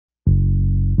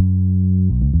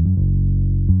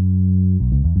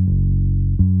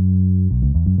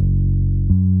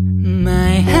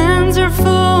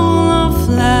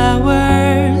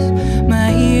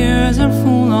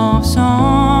of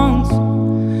songs.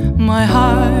 My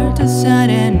heart is sad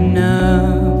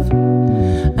enough.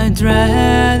 I'd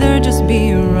rather just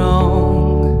be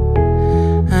wrong.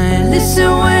 I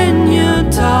listen when you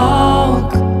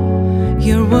talk.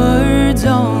 Your words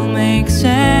all make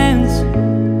sense,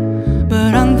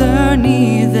 but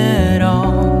underneath it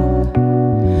all,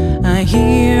 I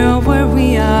hear where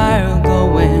we are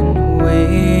going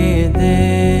with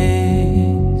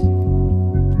this.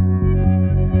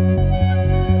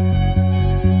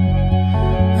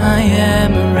 I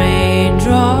am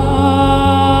raindrops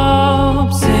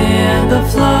in the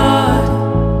flood.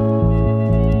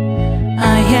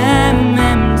 I am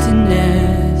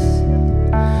emptiness.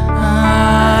 I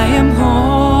am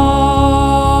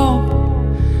hope.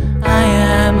 I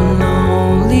am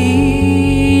lonely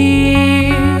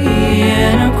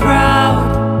in a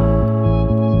crowd.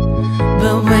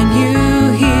 But when you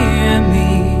hear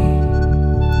me,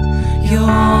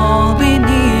 you'll be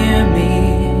near me.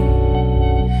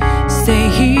 Stay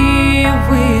here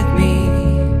with me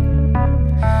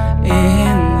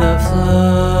in the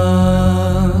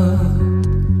flood.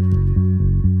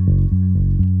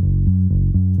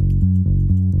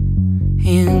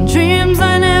 In dreams I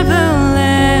never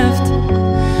left,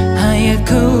 I had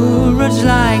courage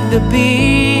like the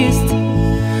beast.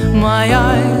 My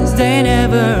eyes, they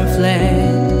never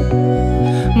fled.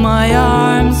 My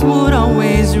arms would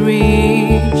always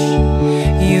reach.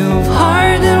 You've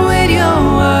hardened with your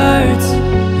words.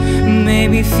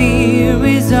 Maybe fear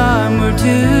is armor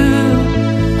too.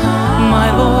 My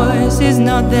voice is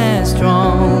not that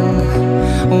strong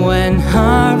when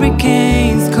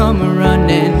hurricanes come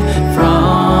running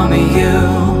from you.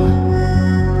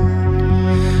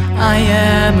 I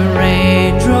am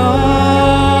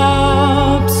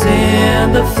raindrops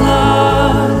in the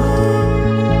flood.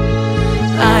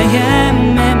 I am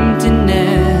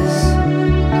emptiness.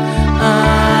 I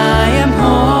am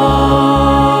hope.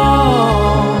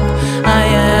 I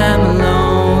am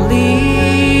lonely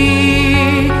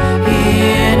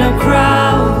in a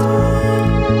crowd.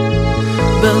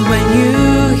 But when you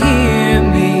hear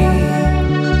me,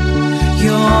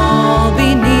 you'll be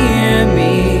near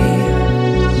me.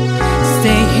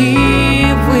 Stay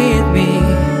here with me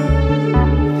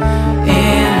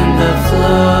in the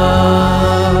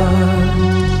flood.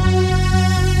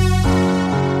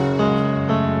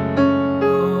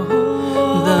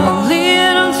 The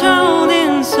little child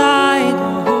inside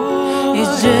is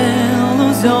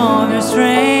jealous of your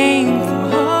strength.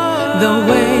 The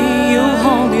way you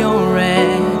hold your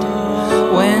head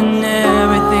when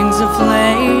everything's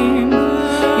aflame.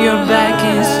 Your back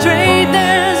is straight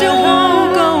as you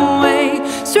walk away,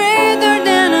 straighter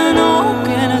than an oak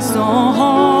in a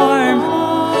storm.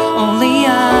 Only I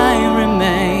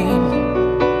remain.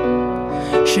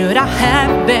 Should I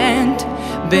have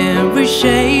been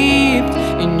reshaped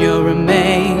in your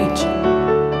image?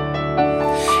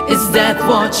 Is that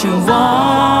what you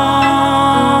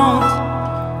want?